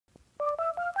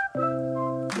Yeah,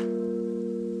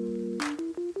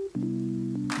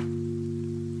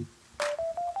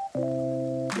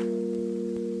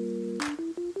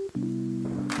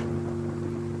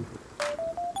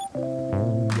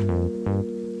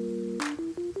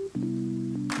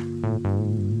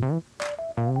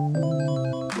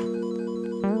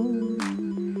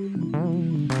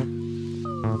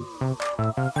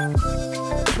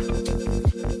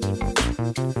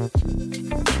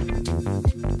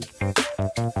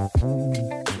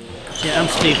 I'm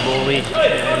Steve Morley,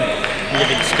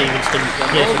 live in Stevenston,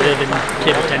 play for Irvine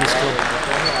Table Tennis Club.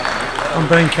 I'm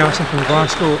Brian Carson from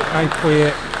Glasgow. I play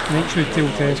at Ayrshire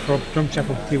Table Tennis Club,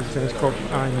 Drumchapel Table Tennis Club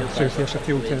and South Ayrshire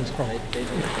Table Tennis Club.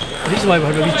 The reason why we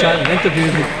had a wee chat and interview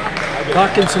with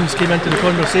Parkinson's came into the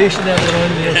conversation earlier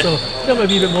on there, so tell me a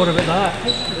wee bit more about that.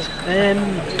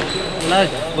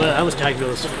 Well, I was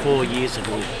diagnosed 4 years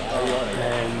ago.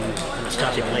 And I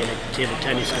started playing at table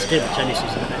tennis, because table tennis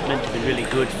is meant to be really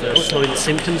good for slowing the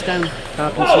symptoms down,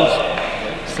 Parkinson's.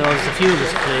 So there's a few of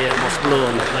us play at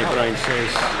Mossblown, like Brian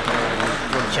says,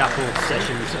 run chapel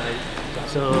sessions.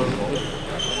 So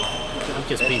I've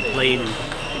just been playing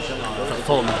for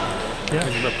fun. Yeah.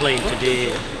 And we're playing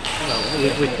today. Well,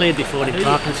 we played before in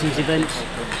Parkinson's events,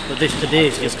 but today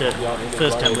is just the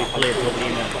first time we've played probably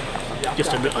in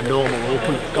just a normal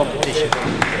open competition.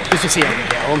 Just to see how we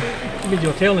get on. I mean, you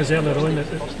were telling us earlier on that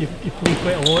you play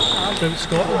quite a lot throughout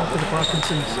Scotland for the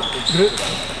Parkinson's group.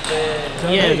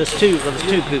 Yeah, there's two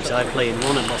groups I play in.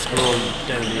 One at Mossblown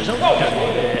down there, and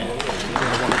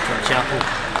one at Drumchapel.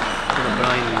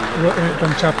 At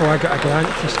Drumchapel I got a grant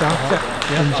to start it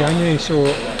in January, so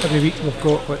every week we've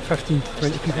got like 15 to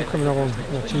 20 people coming along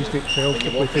on a Tuesday at 12 to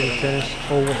play table tennis,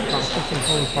 all with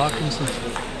Parkinson's.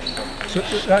 So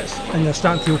that's, and they're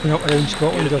starting to open up around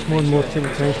Scotland. There's more and more table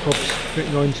tennis clubs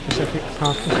putting on specific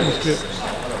Parkinson's groups.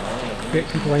 Get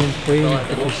people in playing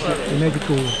because the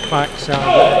medical facts are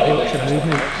that it helps your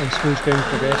movement and slows down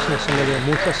progression of some of their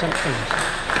motor symptoms.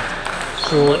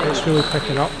 So it's really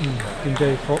picking up and being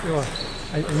very popular.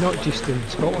 And not just in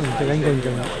Scotland, in England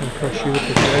and across Europe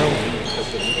as well.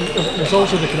 There's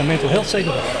also the kind of mental health side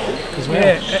of it as well.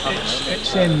 Yeah,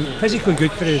 it's physically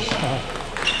good for us.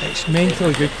 It's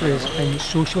mentally good for us and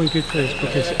socially good for us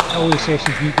because all the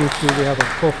sessions we go through we have a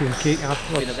coffee and cake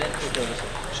afterwards.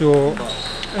 So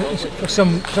for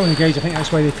some of the guys I think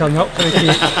that's why they turn up for the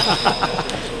cake.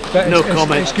 But no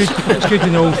comment. It's good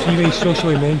in all three ways,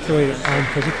 socially, mentally and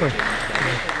physically.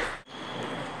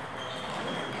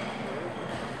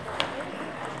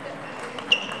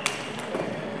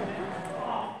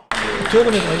 A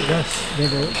tournament like this, do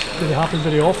they happen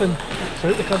very often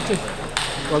throughout the country?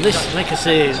 Well, this, like I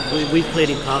say, we've played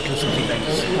in Parkinson's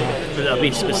events that have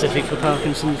been specific for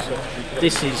Parkinson's.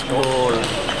 This is more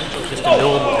just a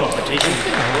normal competition,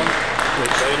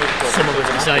 which some of us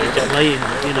decided to play in,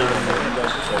 you know.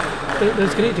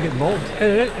 It's great to get involved.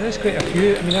 There's quite a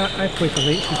few. I mean, I play for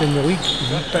Ayrshire in the league,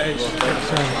 but it's a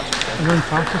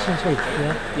non-Parkinson's league.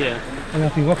 Yeah. And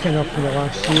I've been lucky enough in the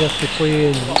last year to play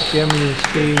in Germany,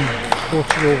 Spain,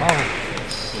 Portugal.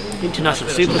 International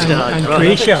superstar. And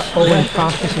Croatia, all in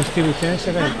Parkinson's table tennis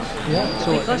events. Yeah,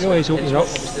 so it really is opening up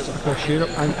across Europe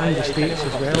and the States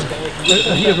as well.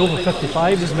 Here over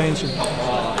 55 is mentioned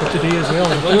for today as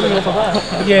well. Including over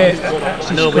that. Yeah, that's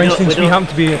just coincidence. We happen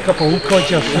to be a couple of old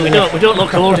codgers. So we don't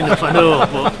look old enough, I know,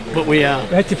 but we are.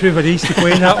 We had to prove our age to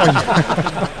play in that one.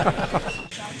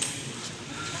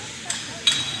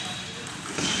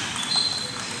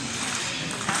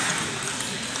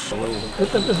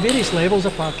 There's various levels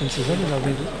of Parkinson's, isn't there?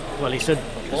 Well, he said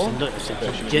it's a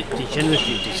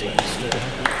degenerative disease.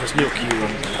 There's no cure,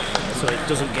 so it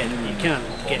doesn't get. You can't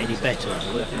get any better.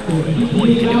 What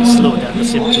you can do is slow down the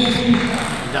symptoms,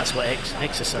 and that's what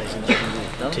exercise in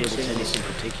general, table tennis in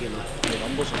particular,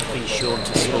 has been shown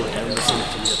to slow down the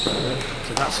symptoms.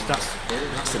 So that's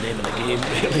the name of the game,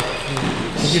 really.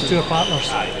 You two are partners.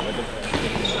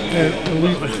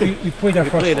 We played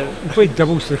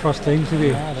doubles for the first time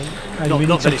today.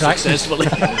 Not very successfully.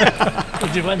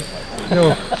 Did you win?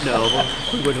 No.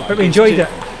 But we enjoyed it.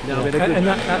 No, and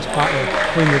that's part of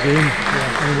playing the game.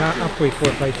 Yeah. I mean, I play 4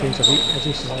 or 5 times a week. I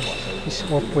just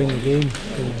love playing the game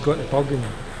and got the bug and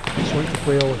just want to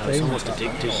play all the time. It's almost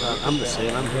addictive. I'm the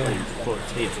same. I'm playing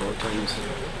 3 or 4 times.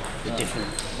 The different,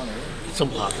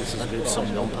 some Parkinson's groups,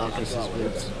 some non-Parkinson's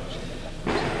groups.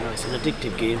 It's an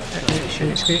addictive game. And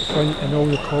it's great fun, and all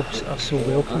the clubs are so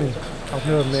welcoming. I've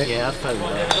never met. Yeah, I've found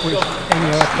that. Any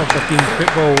other clubs I've been to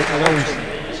football are always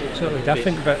slightly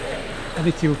different, but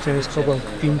every table tennis club I've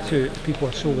been to, people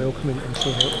are so welcoming and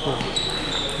so helpful.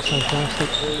 It's fantastic.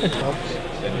 And clubs.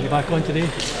 Are you back on today?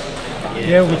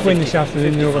 Yeah, we're playing this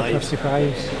afternoon over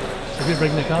 55s. If you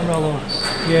bring the camera along.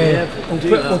 Yeah,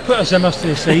 we'll put our Zimmers to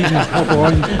the side and hop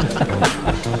on.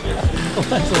 Well,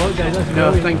 thanks a lot, guys. That's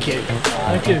No, brilliant. thank you.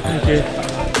 Thank you. Thank you.